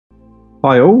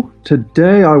Hi all,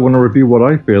 today I want to review what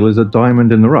I feel is a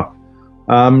diamond in the rough.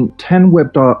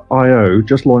 10web.io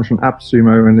just launched an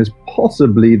AppSumo and is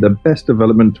possibly the best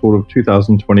development tool of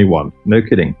 2021. No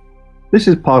kidding. This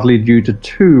is partly due to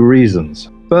two reasons.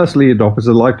 Firstly, it offers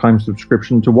a lifetime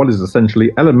subscription to what is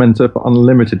essentially Elementor for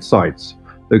unlimited sites.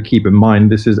 Though keep in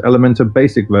mind, this is Elementor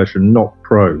basic version, not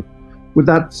Pro. With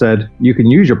that said, you can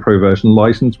use your Pro version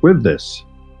license with this.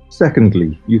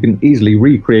 Secondly, you can easily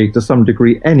recreate to some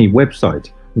degree any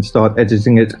website and start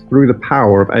editing it through the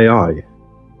power of AI.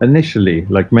 Initially,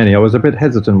 like many, I was a bit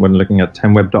hesitant when looking at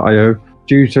 10web.io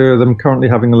due to them currently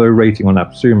having a low rating on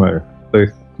AppSumo. Though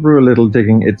through a little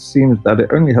digging, it seems that it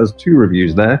only has 2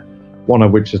 reviews there, one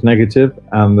of which is negative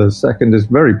and the second is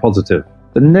very positive.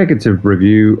 The negative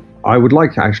review, I would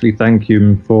like to actually thank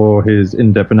him for his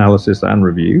in-depth analysis and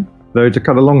review. Though to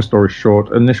cut a long story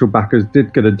short, initial backers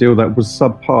did get a deal that was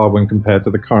subpar when compared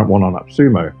to the current one on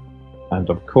AppSumo. And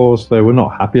of course, they were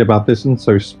not happy about this and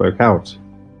so spoke out.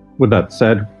 With that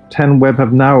said, 10web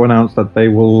have now announced that they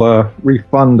will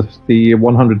refund the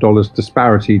 $100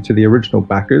 disparity to the original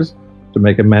backers to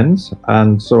make amends,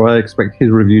 and so I expect his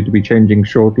review to be changing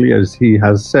shortly, as he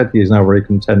has said he is now very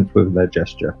content with their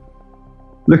gesture.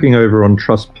 Looking over on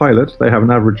Trustpilot, they have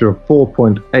an average of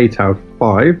 4.8 out of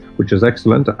 5, which is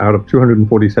excellent, out of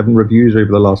 247 reviews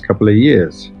over the last couple of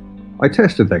years. I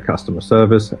tested their customer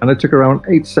service, and it took around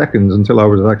 8 seconds until I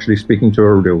was actually speaking to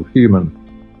a real human.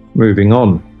 Moving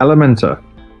on, Elementor.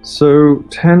 So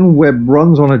 10web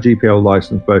runs on a GPL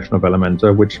licensed version of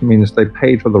Elementor, which means they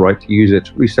paid for the right to use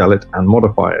it, resell it, and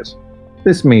modify it.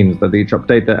 This means that each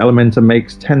update that Elementor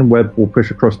makes, 10web will push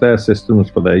across their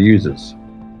systems for their users.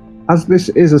 As this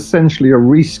is essentially a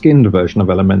reskinned version of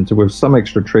Elementor with some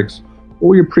extra tricks,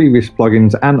 all your previous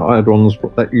plugins and add-ons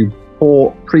that you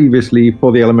bought previously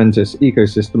for the Elementor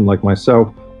ecosystem, like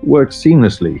myself, work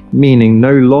seamlessly, meaning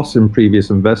no loss in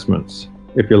previous investments.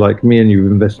 If you're like me and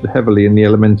you've invested heavily in the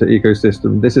Elementor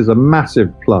ecosystem, this is a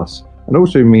massive plus, and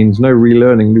also means no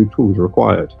relearning new tools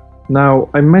required. Now,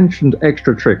 I mentioned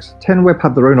extra tricks. 10web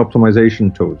have their own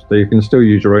optimization tools, though you can still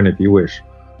use your own if you wish,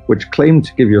 which claim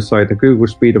to give your site a Google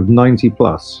speed of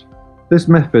 90+. This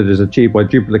method is achieved by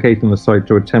duplicating the site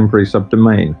to a temporary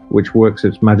subdomain, which works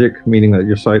its magic, meaning that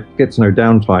your site gets no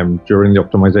downtime during the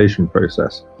optimization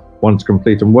process. Once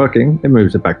complete and working, it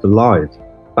moves it back to live.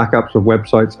 Backups of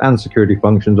websites and security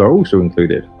functions are also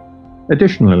included.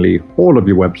 Additionally, all of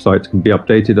your websites can be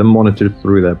updated and monitored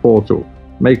through their portal,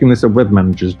 making this a web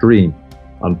manager's dream.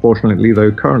 Unfortunately,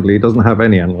 though, currently it doesn't have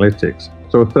any analytics,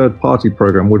 so a third-party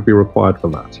program would be required for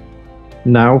that.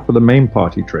 Now for the main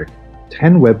party trick.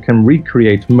 10web can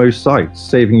recreate most sites,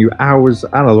 saving you hours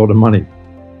and a lot of money.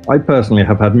 I personally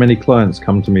have had many clients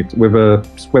come to me with a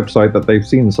website that they've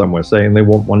seen somewhere saying they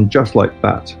want one just like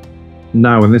that.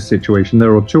 Now in this situation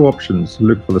there are 2 options: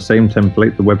 look for the same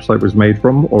template the website was made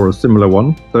from or a similar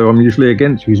one, though I'm usually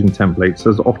against using templates,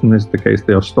 as often is the case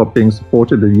they are stopped being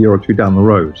supported a year or 2 down the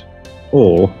road.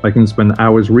 Or I can spend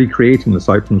hours recreating the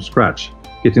site from scratch,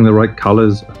 getting the right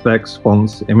colors, effects,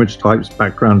 fonts, image types,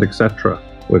 background, etc.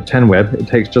 With 10web, it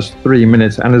takes just 3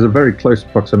 minutes and is a very close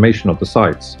approximation of the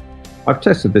sites. I've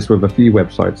tested this with a few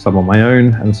websites, some on my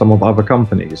own and some of other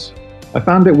companies. I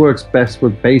found it works best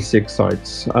with basic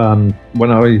sites.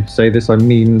 When I say this, I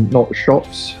mean not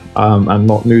shops and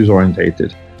not news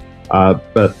orientated.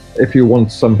 But if you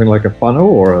want something like a funnel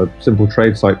or a simple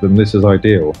trade site, then this is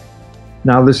ideal.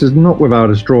 Now, this is not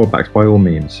without its drawbacks by all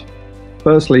means.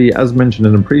 Firstly, as mentioned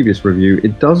in a previous review,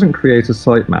 it doesn't create a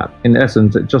sitemap. In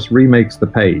essence, it just remakes the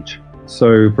page.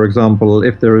 So, for example,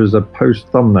 if there is a post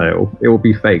thumbnail, it will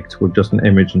be faked with just an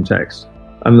image and text.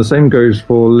 And the same goes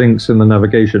for links in the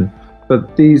navigation,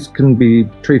 but these can be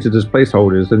treated as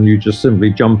placeholders and you just simply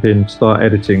jump in, start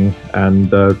editing, and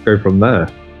go from there.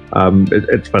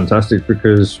 It's fantastic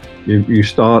because you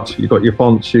start, you've got your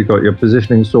fonts, you've got your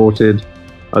positioning sorted.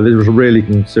 This really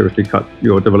can seriously cut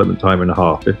your development time in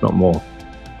half, if not more.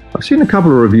 I've seen a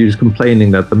couple of reviews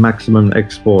complaining that the maximum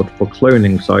export for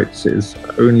cloning sites is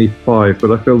only 5,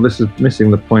 but I feel this is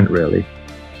missing the point really.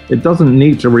 It doesn't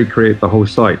need to recreate the whole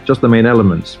site, just the main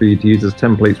elements for you to use as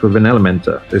templates within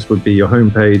Elementor. This would be your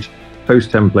home page,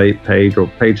 post template page or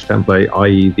page template,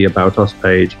 i.e. the About Us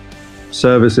page,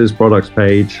 services, products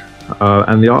page,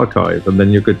 and the archive, and then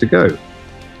you're good to go.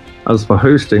 As for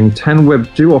hosting,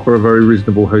 10web do offer a very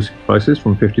reasonable hosting prices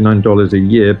from $59 a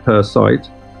year per site.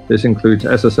 This includes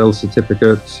SSL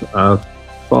certificates,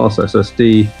 fast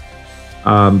SSD,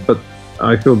 but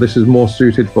I feel this is more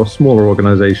suited for smaller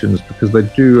organizations because they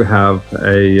do have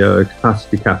a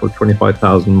capacity cap of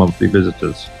 25,000 monthly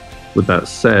visitors. With that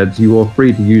said, you are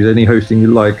free to use any hosting you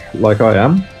like I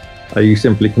am. You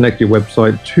simply connect your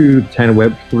website to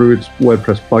 10Web through its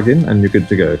WordPress plugin, and you're good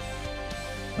to go.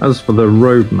 As for the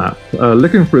roadmap,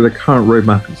 looking through the current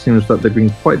roadmap, it seems that they've been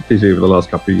quite busy over the last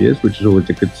couple of years, which is always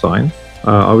a good sign.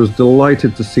 I was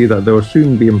delighted to see that they will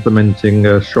soon be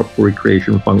implementing shop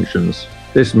recreation functions.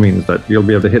 This means that you'll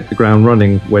be able to hit the ground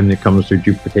running when it comes to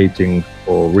duplicating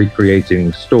or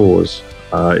recreating stores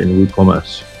in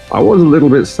WooCommerce. I was a little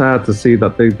bit sad to see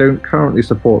that they don't currently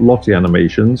support Lottie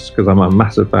animations, because I'm a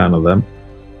massive fan of them.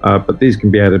 But these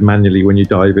can be added manually when you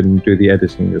dive in and do the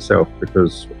editing yourself,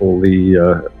 because all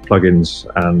the plugins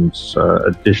and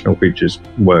additional features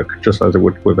work just as it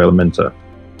would with Elementor.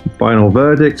 Final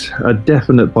verdict, a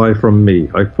definite buy from me.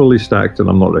 I fully stacked and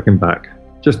I'm not looking back.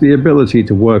 Just the ability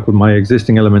to work with my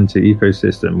existing Elementor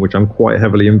ecosystem, which I'm quite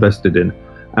heavily invested in,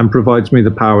 and provides me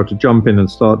the power to jump in and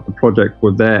start the project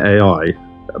with their AI,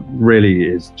 really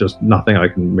is just nothing I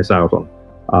can miss out on.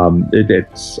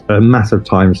 It's a massive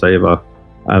time saver,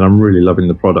 and I'm really loving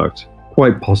the product.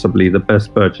 Quite possibly the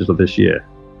best purchase of this year.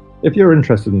 If you're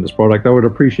interested in this product, I would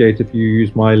appreciate if you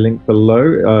use my link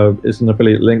below. It's an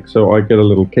affiliate link, so I get a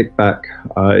little kickback.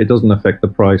 It doesn't affect the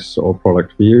price or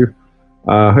product for you.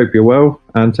 Hope you're well,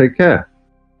 and take care.